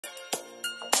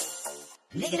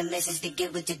Nigga, the message to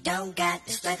get what you don't got.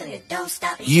 The strength of it don't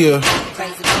stop. Yeah,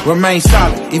 remain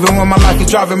solid. Even when my life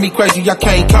is driving me crazy, I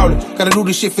can't call it. Gotta do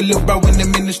this shit for little bro when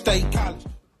them in the state college.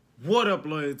 What up,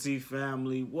 Loyalty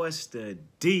family? What's the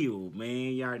deal,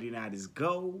 man? You already know how this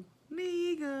go,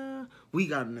 nigga. We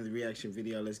got another reaction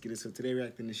video. Let's get it. So today,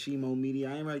 reacting to Shimo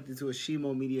media. I ain't reacting to a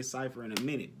Shimo media Cypher in a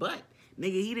minute, but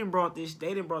nigga, they done brought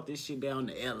this shit down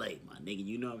to LA, my nigga.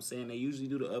 You know what I'm saying? They usually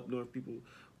do the up north people.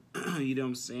 You know what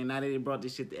I'm saying? Now they done brought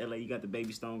this shit to LA. You got the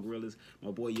Baby Stone Gorillas,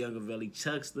 my boy Younger Valley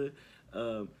Chuckster,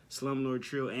 Slumlord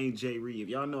Trill, and Jay Reed. If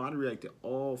y'all know, I done reacted to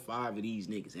all 5 of these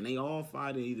niggas, and they all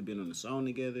 5 have either been on the song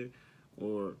together,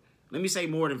 or let me say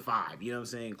more than 5. You know what I'm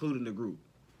saying? Including the group.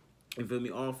 You feel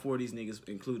me? All 4 of these niggas,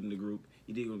 including the group.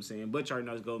 You dig what I'm saying? But y'all already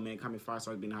know it's go, man. Comment 5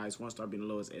 stars being the highest, 1 star being the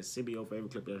lowest. As Cypher favorite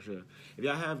clip that show. If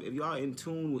y'all in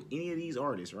tune with any of these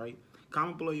artists, right?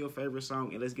 Comment below your favorite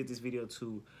song, and let's get this video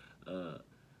to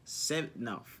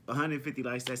 150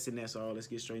 likes. That's in there. So let's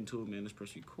get straight into it, man. Let's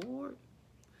press record.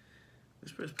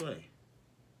 Let's press play.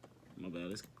 My bad.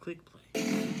 Let's click play.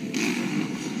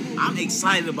 I'm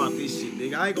excited about this shit,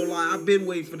 nigga. I ain't gonna lie. I've been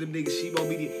waiting for the nigga Shimo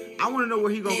media. I want to know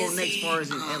where he gonna go next, far as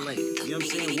in LA. You know what I'm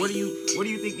saying? Where do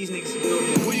you think these niggas should go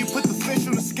next? When you put the fish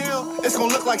on the scale, it's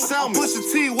gonna look like salmon. Push the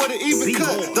T with an even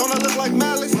cut. Don't I look like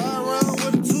malice? Fly around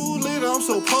with a 2-liter. I'm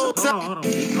so cold.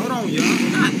 Hold on,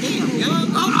 young. God damn,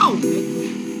 young. Hold on.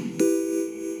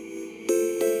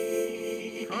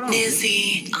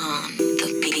 Busy on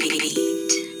the beat.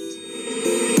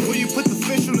 When you put the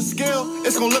fish on the scale,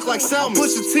 it's gonna look like salmon.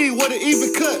 Push the T with an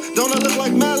even cut. Don't I look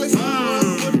like malice?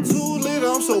 With a 2-liter,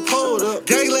 I'm so pulled up.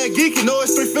 Gang leg geeky, know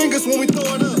it's 3 fingers when we throw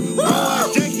it up.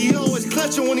 Oh, Jakey always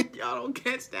clutching when he. Y'all don't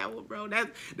catch that one, bro.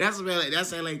 That's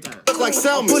LA time. Look like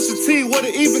salmon. Push the T with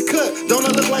an even cut. Don't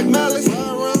I look like malice?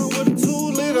 Around with a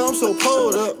 2-liter, I'm so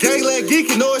pulled up. Gang leg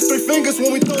geeky, know it's 3 fingers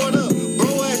when we throw it up.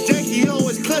 Bro ass Jakey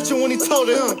always clutching when he told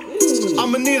it up.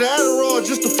 I'ma need an Adderall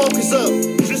just to focus up.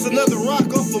 Just another rock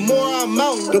off of Moron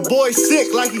Mountain. The boy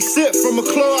sick like he sipped from a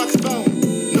Clorox fountain.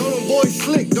 Know them boys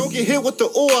slick, don't get hit with the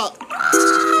ooh-up.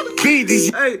 Hey,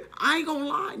 I ain't gonna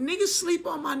lie. Niggas sleep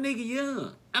on my nigga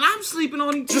Young. And I'm sleeping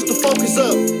on him just to focus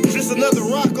up. Just another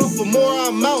rock off of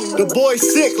Moron Mountain. The boy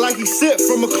sick like he sipped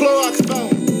from a Clorox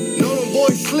fountain. Know them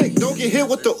boys slick, don't get hit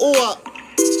with the ooh-up.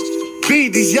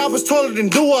 These yappers taller than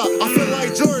doo-up. I feel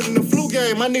like Jordan in the flu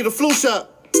game, I need a flu shot.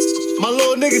 My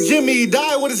little nigga Jimmy, he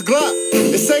died with his Glock.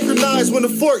 It's synchronized when the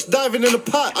fork's diving in the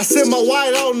pot. I sent my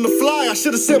white out on the fly, I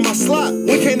should've sent my slot.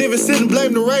 We can't even sit and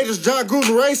blame the Raiders, John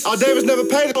Gruden race. All Davis never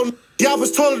paid it on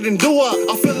yappers taller than doo-up.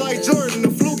 I feel like Jordan in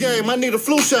the flu game, I need a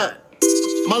flu shot.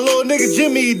 My little nigga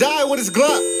Jimmy, he died with his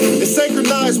Glock. It's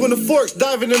synchronized when the fork's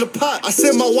diving in the pot. I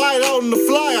sent my white out on the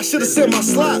fly, I should've sent my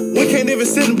slot. We can't even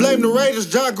sit and blame the Raiders,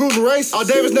 John Gruden race. All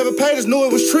Davis never paid us, knew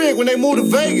it was Trig when they moved to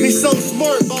Vegas. He's so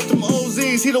smart about them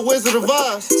OZs, he the Wizard of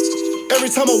Oz. Every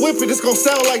time I whip it, it's gonna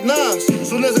sound like Nas.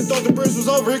 Soon as they thought the bridge was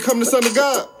over, here come the Son of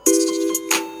God.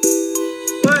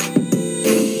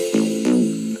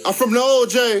 I'm from the old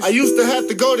J's. I used to have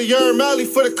to go to Urn Alley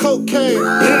for the cocaine.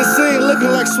 Hit a scene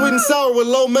looking like sweet and sour with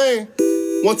low main.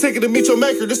 1 ticket to meet your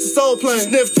maker, this the soul plane.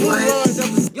 Sniff 2 lines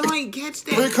after. Y'all ain't catch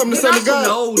that. Here come the Son of God.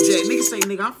 I'm from the OJ. Nigga say,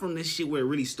 nigga, I'm from this shit where it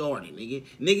really started, nigga.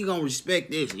 Nigga gonna respect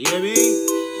this, you know what I mean?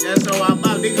 That's all I'm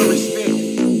about. Nigga gonna respect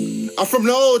it. I'm from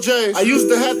the old J's. I used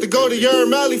to have to go to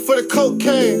Urn Alley for the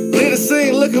cocaine. Hit a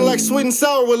scene looking like sweet and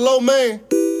sour with low main.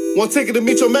 1 ticket to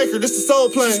meet your maker, this the soul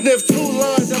plane. Sniff 2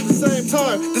 lines at the same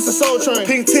time, this the soul train.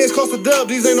 Pink 10s cost a dub,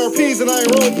 these ain't RPs and I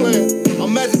ain't role playing.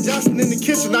 I'm Magic Johnson in the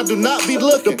kitchen, I do not be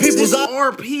looking. The people's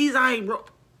RPs, I ain't bro.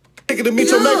 Ticket to meet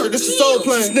your maker, this the soul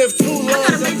plane. Sniff 2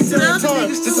 lines at the same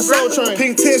time, this the soul train.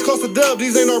 Pink 10s cost a dub,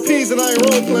 these ain't RPs and I ain't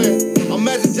role playing. I'm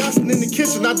Magic Johnson in the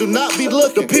kitchen, I do not be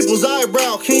looking. The people's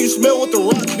eyebrow, can you smell what the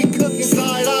rock be cooking?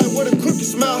 Side eye with a crooked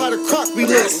smile, how the crock be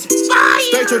looking.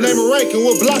 State your name and rank and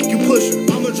what block you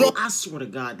pushing. I swear to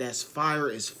God, that's fire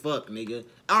as fuck, nigga.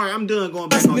 Alright, I'm done going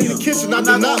back on in the kitchen, I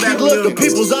do not be looking. The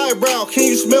people's eyebrow, can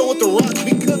you smell what the rock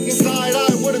be cooking? Side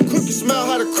eye with a crooked smile,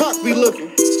 how the crock be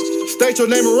looking. State your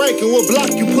name and rank and what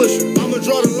block you pushing. I'ma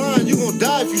draw the line, you gon'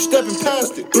 die if you stepping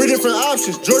past it. 3 different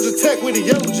options, Georgia Tech with a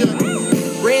yellow jacket.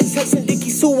 Red Tex and Dickie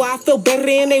Sue, I feel better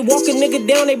and they walk a nigga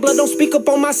down, they blood don't speak up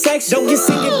on my section. Don't get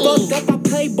sick and fucked up, I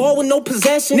play ball with no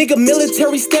possession. Nigga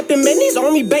military stepping, man, these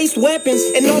army-based weapons.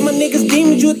 And all my niggas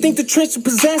demons, you would think the trench are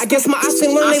possessed. I guess my ops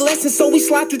ain't learn their lesson, so we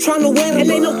slide through trying to wear them. And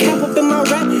ain't no cap up in my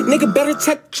rap, nigga better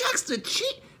check. Chuck's the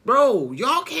cheat. Bro,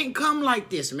 y'all can't come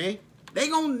like this, man. They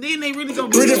really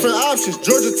gonna 3 different options,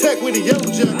 Georgia Tech with a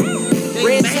yellow jacket.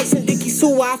 Red Tex and Dickie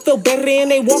Sue, I feel better and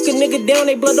they walk a nigga down,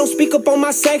 they blood don't speak up on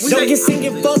my section. Don't get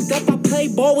singing fucked up, I play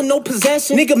play ball with no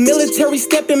possession. Nigga military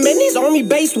stepping, man, these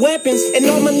army-based weapons. And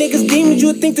all my niggas demons, you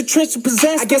would think the trench are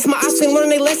possessed. I guess my ops ain't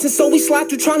learned their lessons, so we slide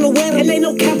through trying to wet 'em. And ain't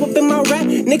no cap up in my rap,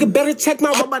 nigga better check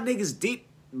my All my niggas deep,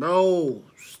 bro.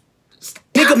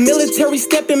 Nigga military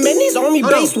stepping, man, these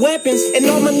army-based weapons. And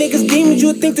all my niggas demons, you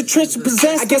would think the trench are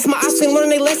possessed. I guess my ops ain't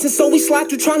learned their lessons, so we slide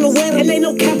through trying to wet 'em. And ain't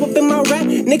no cap up in my rap,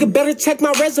 nigga better check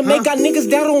my resume. Got niggas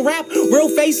that don't rap, real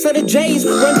face of the J's.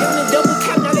 Run down and double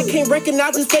tap, now they can't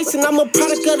recognize his face. And I'm a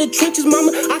product of the trenches,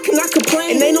 mama, I cannot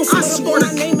complain. And ain't no smut up on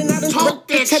my name, and I done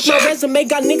check my resume.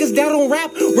 Got niggas that don't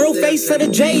rap, real face of the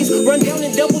J's. Run down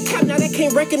and double tap, now they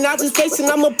can't recognize his face. And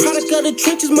I'm a product of the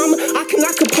trenches, mama, I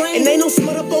cannot complain. And ain't no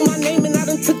smut up on my name, and I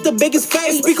done took the biggest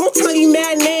phase. Speak on Tony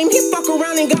mad name, he fuck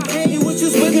around and got hanged. He was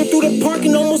just whizzing through the park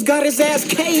and almost got his ass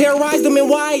caved. Terrorized him in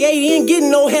YA, he ain't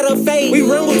getting no head of fade. We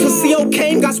rumbled till CO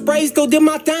came, got sprayed, still did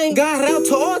my thing. Got out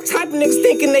to all type of niggas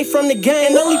thinking they from the gang.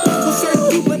 And only fuck with certain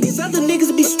people, but these other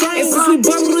niggas be strange. And since we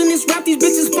bubbled in this rap, these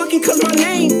bitches fucking cause my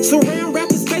name. Surround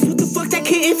rappers face, what the fuck that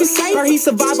kid even say? Or he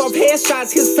survived off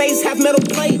headshots, his face half metal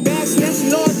plate. Bad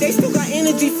snatching all, they still got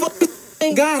energy, fuck this.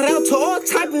 Got out to all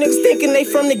type of niggas thinking they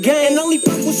from the gang. And only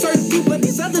fuck with certain people, but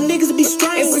these other niggas be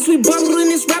strange. And since we bubbled in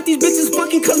this rap, these bitches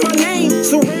fucking cause my name.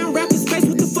 Surround rappers face,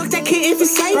 what the fuck that kid even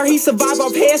say? Or he survived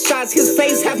off headshots, his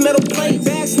face half metal plate.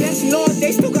 Bad snatching all,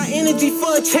 they still got energy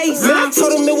for a chase. And I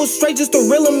told him it was straight just to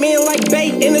reel him in like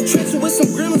bait. In the trenches with some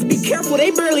gremlins, be careful,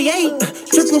 they barely ate.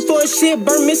 Tripping for his shit,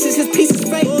 burn misses, his piece is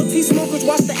fake. LoyalT'S smokers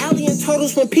watch the alien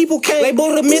totals when people came.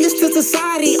 Labeled a menace to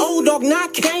society, old dog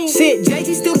not Kane. Shit,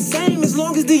 JG still the same as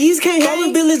long as the yeast can't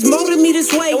hang. Billets molded me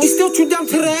this way, and we still true down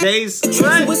to the Jay's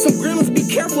tripping with some gremlins, be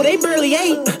careful, they barely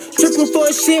ate. Tripping for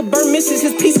his shit, burn misses,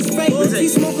 his piece is fake.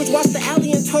 LoyalT'S smokers watch the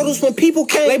alien totals when people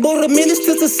came. Labeled a menace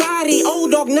to society,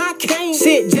 old dog not Kane.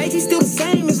 Shit, JG still the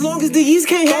same as long as the yeast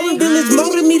can't hang. Billets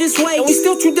molded me this way, and we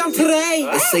still true down to the A.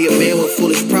 I say a man with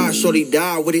foolish pride, shorty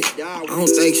die with it. I don't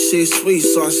think shit's sweet,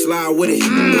 so I slide with it.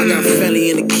 I got family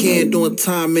in the can doing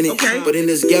time in it. But in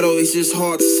this ghetto, it's just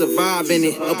hard to survive in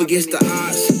it. Up against the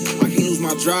odds, I can't lose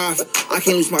my drive. I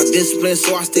can't lose my discipline,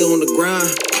 so I stay on the grind.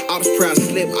 Ops proud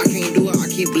slip, I can't do it, I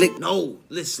keep blick. No,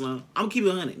 listen, Slum, I'm keeping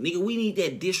it 100. Nigga, we need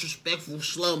that disrespectful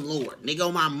slum lord. Nigga,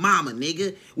 on my mama,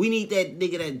 nigga. We need that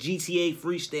nigga, that GTA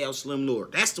freestyle slum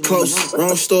lord. That's the one. Close,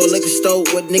 wrong store, liquor store,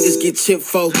 what niggas get chipped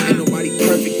for. Ain't nobody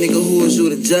perfect, nigga, who is you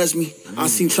to judge me? I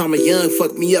seen trauma young,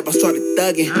 fuck me up, I started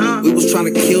thugging. We was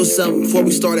trying to kill something before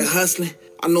we started hustling.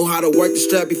 I know how to work the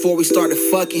strap before we started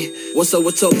fucking. What's up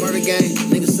with your murder gang?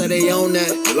 Niggas say they own that.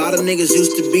 A lot of niggas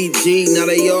used to be G, now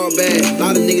they all bad. A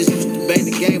lot of niggas used to bang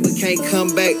the game but can't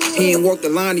come back. He ain't work the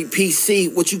line, he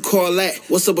PC, what you call that?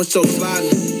 What's up with your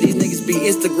sliding? These niggas be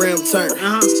Instagram turned.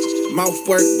 Mouth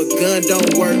work, but gun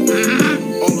don't work.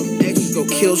 All them extras go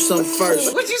kill some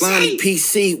first. What you Line say?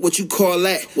 PC, what you call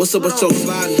that? What's up with your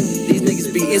sliding? These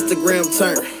niggas be Instagram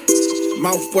turned.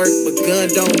 Mouth work, but gun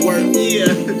don't work. Yeah.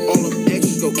 All them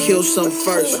extras go kill some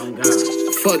first. Oh,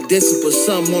 God. Fuck this and put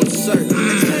something on the shirt.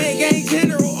 Gang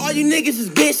general, all you niggas is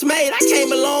bitch made. I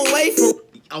came a long way from.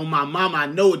 On my mama, I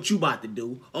know what you about to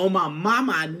do. On my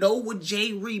mama, I know what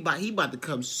Jay Reed about. He about to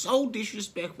come so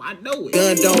disrespectful. I know it.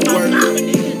 Gun don't On my work. mama,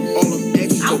 nigga. All them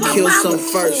extras go kill some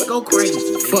first. Go crazy.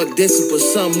 Fuck this and put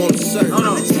something on the shirt. Hold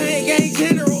on. Gang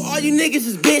general, all you niggas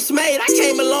is bitch made. I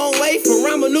came a long way from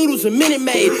ramen noodles and Minute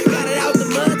Maid. Got it out the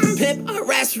mud, pimp,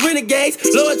 harass renegades.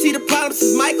 Loyalty to problems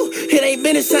is Michael. It ain't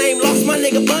been the same. Lost my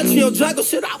nigga bunch, me on jungle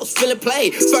shit. I was feeling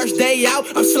played. First day out,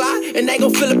 I'm sly, and they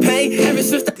gon' feel the pain. Ever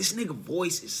since This nigga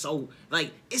voice is so,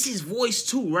 like, it's his voice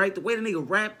too, right? The way the nigga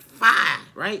rap, fire,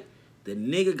 right? The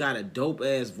nigga got a dope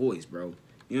ass voice, bro.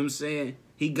 You know what I'm saying?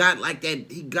 He got like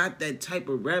that, he got that type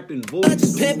of rapping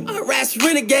voice. pimp, harass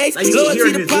renegades. Like, you can hear Loyalty it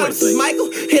in to his problems voice, is like- Michael.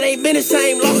 It ain't been the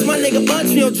same. Lost my nigga bunch,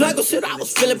 me on jungle shit. I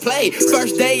was feeling played.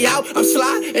 First day out, I'm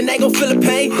sly, and they gon' feel the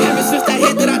pain. Ever since that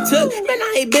hit that I took, man,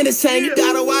 I ain't been the same. You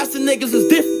gotta watch the niggas is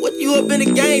different. What you up in the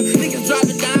game? Niggas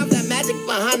driving down that magic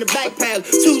behind the backpack.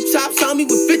 2 chops on me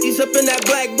with 50s up in that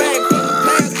black bag.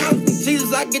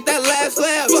 Jesus, I get that last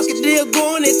laugh. Fucking deal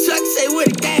going and Chuck say where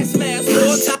the gas mask.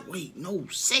 More time. Wait, no,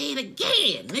 say it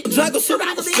again, nigga. Jungle shit,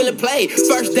 I was feeling played.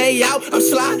 First day out, I'm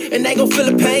sly, and they gon' feel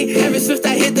the pain. Ever since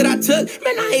that hit that I took,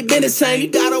 man, I ain't been the same. You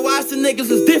gotta watch the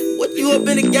niggas is different. What you up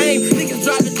in the game? Niggas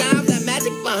driving down that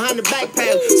magic behind the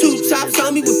backpack. 2 chops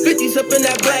on me with 50s up in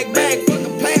that black bag.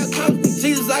 Fucking players,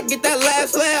 Jesus, I get that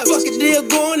last laugh. Fucking deal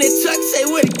going and Chuck say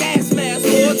where the gas mask.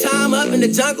 Full time up in the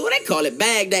jungle, they call it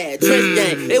Baghdad. Trench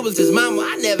gang, it was just mama,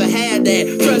 I never had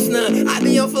that. Trust none, I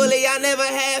be on fully, I never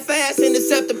had fast.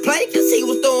 Intercept the play, cause he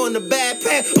was throwing the bad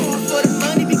pass. All for the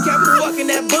money, be careful walking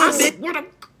that bump. What a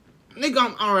Nigga,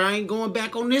 I'm alright. I ain't going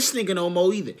back on this nigga no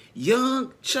more either.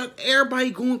 Young, Chuck,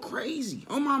 everybody going crazy.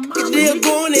 On my mind. Still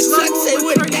going and Chuck say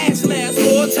with the gas last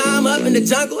full time up in the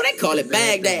jungle. They call it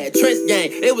Baghdad. Trust gang.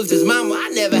 It was just mama.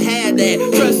 I never had that.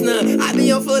 Trust none. I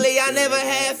be on fully. I never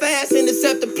had fast.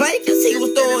 Intercept the play cause he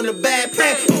was throwing the bad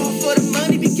pack. All for the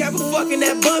money. Be careful fucking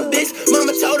that bum bitch.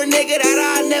 Mama told a nigga that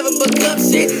I never become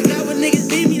shit. Now when niggas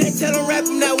beat me, they tell them rap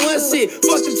them that one shit.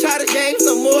 Fuck them try to game.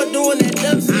 Some more doing that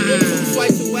dumb shit. 2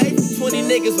 swipes away. 20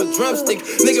 niggas with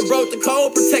drumsticks. Nigga broke the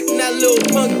code, protecting that little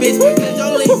punk bitch. Cause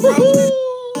your lean broke.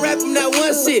 Rapping that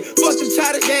one shit. Fuck them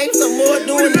try to game. Some more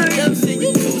doing that dumb shit. You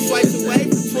 2 swipes away.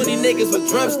 20 niggas with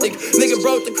drumsticks. Nigga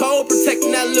broke the code, protecting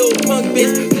that little punk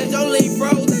bitch. Cause your lean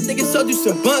broke. That nigga showed you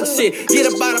some bunk shit. Get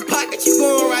up out of pocket, you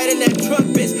going right in that truck,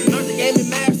 bitch. Learned the game and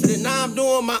mastered it. Now I'm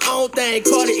doing my own thing.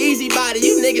 Caught it easy body.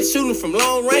 You niggas shooting from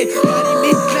long range. Body me.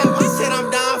 Now I said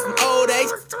I'm down from old age.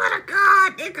 I swear to God,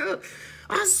 nigga.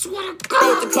 I swear to God.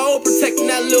 Broke the code, protecting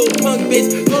that little punk bitch.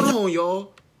 Hold on,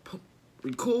 y'all.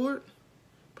 Record.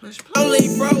 Press play. Only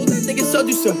bro, that nigga showed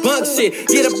you some bunk shit.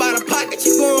 Get up out of pocket,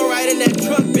 you going right in that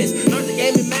truck, bitch. Learned the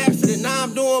game and mastered it. Now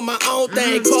I'm doing my own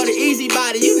thing. Caught it easy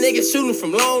body. You niggas shooting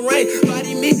from long range.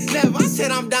 Body me, never. I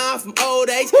said I'm down from old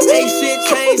age. Ain't shit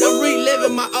changed. I'm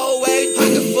reliving my old age.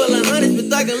 Pocket full of hundreds,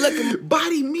 but I can look at my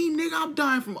Body me, nigga. I'm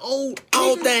dying from old.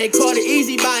 own thing. Caught it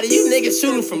easy body. You niggas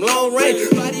shooting from long range.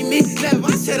 Body me, never.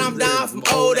 I said I'm down from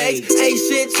old age. Ain't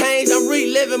shit changed. I'm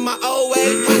reliving my old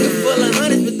age. Pocket full of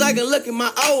hundreds, but I can look at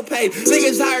my old page.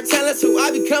 Niggas hard telling so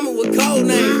I be coming with code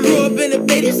names. Grew up in the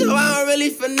bitty, so I don't really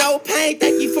feel no pain.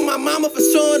 Thank you for my mama for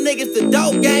showing niggas the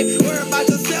dope game. Worry about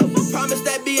yourself. I promise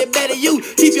that be a better you.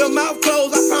 Keep your mouth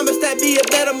closed. I promise that be a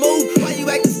better move. Why you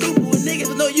acting stupid with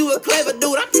niggas know you a clever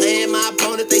dude? I'm playing my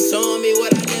opponent. They showing me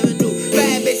what I never knew.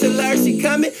 Bad bitch alert, she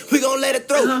coming, we gon' let it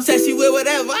through. Said she with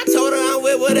whatever, I told her I'm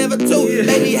with whatever too.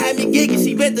 Baby had me geeking,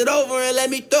 she bent it over and let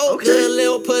me through. Good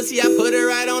little pussy, I put her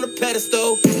right on the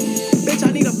pedestal. Bitch,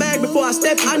 I need a bag before I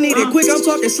step. I need it quick, I'm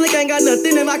talking slick, ain't got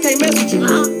nothing and I can't mess with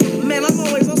you. Man, I'm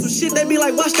always on some shit, they be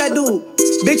like, watch that dude.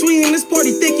 Bitch, we in this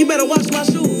party thick, you better watch my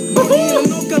shoes. He in a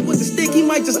no cup with the stick, he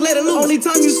might just let it loose. Only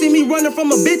time you see me running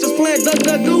from a bitch is playing duck,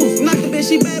 duck, goose. Knock the bitch,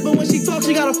 she bad, but when she talks,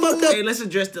 she got a fucked up. Hey, let's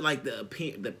address the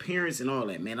appearance and all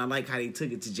that, man. I like how they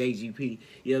took it to JGP.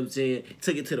 You know what I'm saying?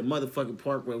 Took it to the motherfucking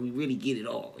park where we really get it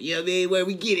all. You know what I mean? Where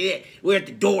we get it at. We're at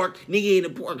the dork, nigga in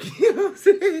the park. You know what I'm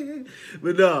saying?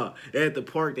 But nah, at the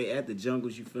park, they at the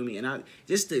jungles. You feel me? And I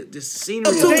just the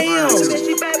scenery. Damn,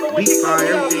 she bad, but when she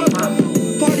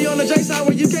party on the J side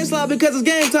where you can't slide because it's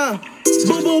game time.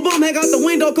 Boom, boom, boom, hang out the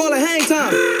window, call it hang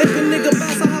time. If a nigga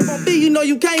bounce, I hop on B, you know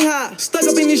you can't hide. Stuck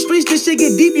up in these streets, this shit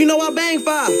get deep, you know I bang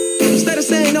fire. Instead of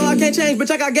saying no, I can't change,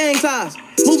 bitch, I got gang ties.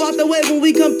 Move out the way when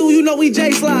we come through, you know we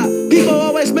J slide. People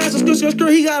always smash a screw,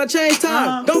 he gotta change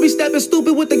time. Don't be stepping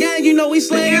stupid with the gang, you know we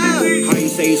slay out. How you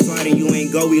say you sliding, you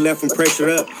ain't go, we left him pressure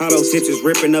up. Hollow stitches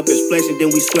ripping up his flesh and then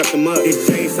we swept him up. It's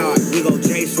J side, we go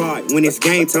J slide when it's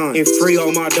game time. And free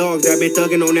all my dogs that been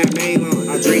thugging on that main line.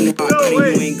 I dream hot, you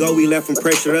ain't go, we left him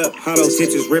pressure up. Hollow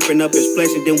stitches ripping up his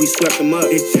flesh and then we swept him up.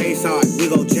 It's J side, we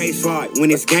go J slide when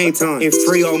it's game time. And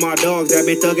free all my dogs that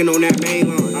been thugging on that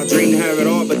main line. I dream to have it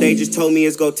all, but they just told me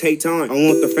it's gonna take time. I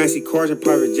want the fancy cars and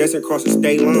private jets and cross the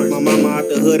state line. My mama out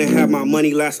the hood and have my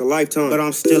money last a lifetime. But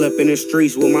I'm still up in the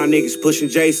streets with my niggas pushing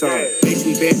J-side. Bitch,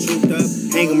 we been trooped up,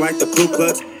 hang 'em like the Ku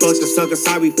Klux. Fuck the sucker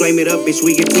side, we flame it up, bitch,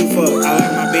 we get too fucked. I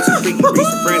like my bitches freaky,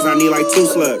 recent friends, I need like 2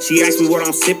 slugs. She asked me what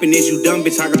I'm sipping, is you dumb,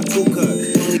 bitch, I got 2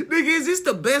 cups. Nigga, is this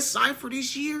the best Cypher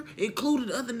this year? Included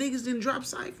other niggas didn't drop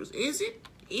Cyphers. Is it?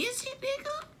 Is it,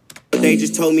 nigga? They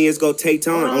just told me it's gonna take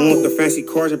time. I want the fancy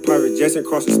cars and private jets and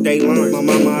cross the state line. My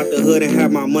mama out the hood and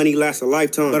have my money last a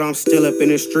lifetime. But I'm still up in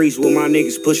the streets with my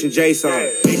niggas pushing J-side.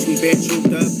 Bitch, we been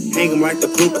trooped up, hang 'em like the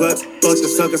Ku Klux. Fuck the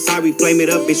sucker side, we flame it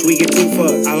up, bitch, we get too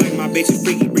fucked. I like my bitches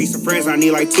freaky, recent friends, I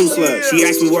need like 2 slugs. She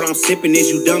asked me what I'm sipping,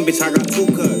 is you dumb, bitch, I got 2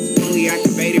 cups. Fully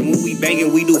activated when we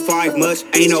banging, we do 5 much.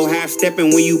 Ain't no half stepping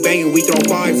when you banging, we throw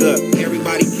 5s up.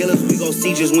 Everybody killers, we go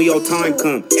see just when your time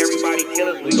come. Everybody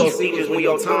killers, we go see just when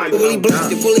your time come. Fully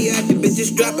blasted, fully active, bitch, this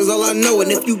strap is all I know.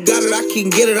 And if you got it, I can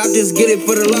get it, I just get it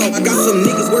for the low. I got some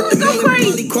niggas worth the million,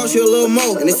 probably cost you a little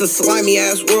more. And it's a slimy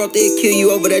ass world, they'll kill you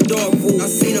over that dog food. I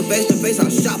seen her face to face, I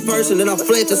shot first and then I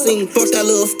fled to scene. Fuck that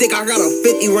little stick, I got a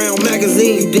 50-round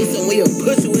magazine. You decent, we'll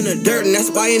push you in the dirt and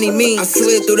that's by any means. I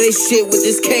slid through they shit with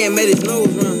this can, made his nose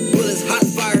run. Bullets hot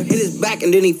fire, hit his back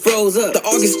and then he froze up. The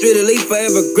August Street Elite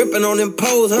forever gripping on them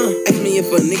poles, huh? Ask me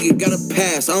if a nigga got a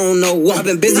pass, I don't know what. I've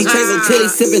been busy chasing Tilly,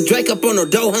 sipping Drake up on the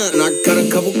dough hunt. And I got a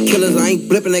couple killers, I ain't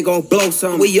blipping, they gon' blow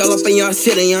some. We all up in y'all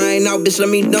shit and y'all ain't out, bitch, let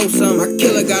me know some. My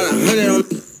killer got 100 on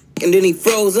and then he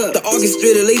froze up. The August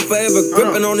Street elite forever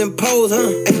gripping on them poles, huh?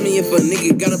 Ask me if a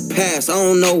nigga got a pass, I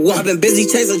don't know what. I've been busy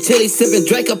chasing chili, sipping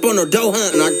Drake up on the dough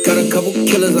hunt. And I got a couple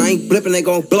killers, I ain't blipping, they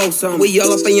gon' blow some. We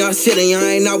all up in y'all shit and y'all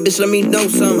ain't out, bitch, let me know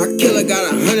some. My killer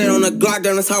got 100 on the Glock,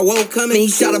 down that's how woe coming. He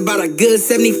shot about a good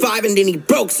 75 and then he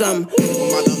broke some. On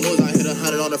my dumb moves, I hit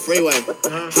 100 on the freeway.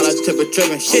 Holla tip of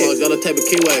trippin', shit, almost got a type of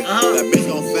keyway. That bitch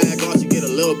gon' fag off, she get a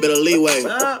little bit of leeway.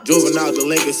 Juvenile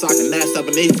delinquent, socking ass up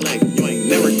in these flank. You ain't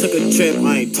never took a trip,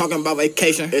 I ain't talking about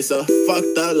vacation. It's a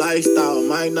fucked up lifestyle,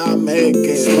 might not make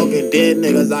it. Smoking dead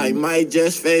niggas, I might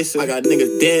just face it. I got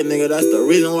niggas dead, nigga, that's the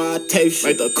reason why I tape shit.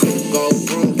 Make the coupe go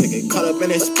vroom, get caught up in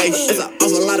this spaceship. It's an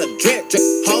awful lot of drip,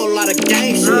 whole lot of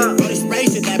gang shit. Bro, this spray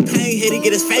shit, that pain hit, he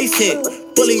get his face hit.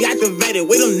 Fully activated,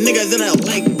 with them niggas in that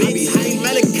lake, bitch. I be highly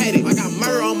medicated, I got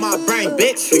murder on my brain,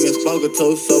 bitch. Speaking spoken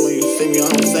to, so when you see me, I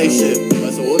don't say shit.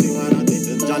 That's a woody man, I think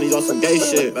that Johnny's on some gay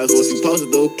shit. That's what you supposed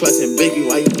to do, clutching Biggie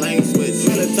while you lane switch.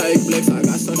 Military flicks, I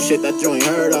got some shit that you ain't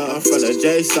heard of. I'm from the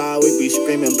J side, we be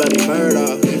screaming bloody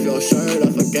murder. If your shirt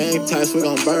off a game test, we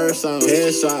gon' burn some.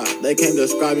 Headshot, they can't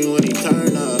describe me when he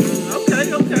turn up.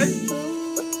 Okay.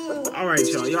 Alright,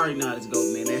 y'all already know how this go,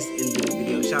 man. That's the end of the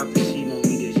video. Shout out to Shimo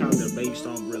Media, shout out to the Baby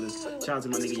Stone Brothers, shout out to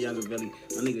my nigga Younger Belly,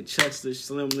 my nigga Chuckster,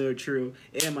 Slim Little Trill,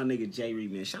 and my nigga J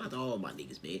Reed, man. Shout out to all my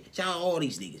niggas, man. Shout out to all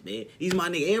these niggas, man. These my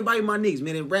niggas. Everybody my niggas,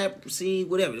 man. In rap scene,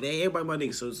 whatever, man. Everybody my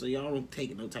niggas. So y'all don't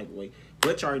take it no type of way.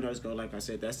 But y'all already know how this go. Like I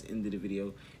said, that's the end of the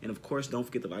video. And of course, don't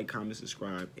forget to like, comment,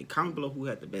 subscribe. And comment below who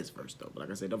had the best verse, though. But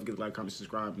like I said, don't forget to like, comment,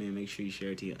 subscribe, man. Make sure you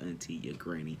share it to your auntie, your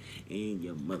granny, and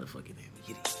your motherfucking family.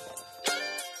 Get it.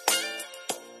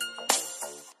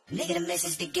 Nigga, the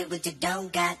message to get what you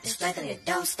don't got. The struggle that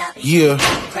don't stop. Yeah,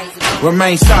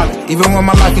 remain solid. Even when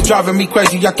my life is driving me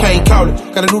crazy, I can't call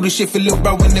it. Gotta do this shit for little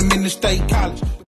bro when I'm in the state college.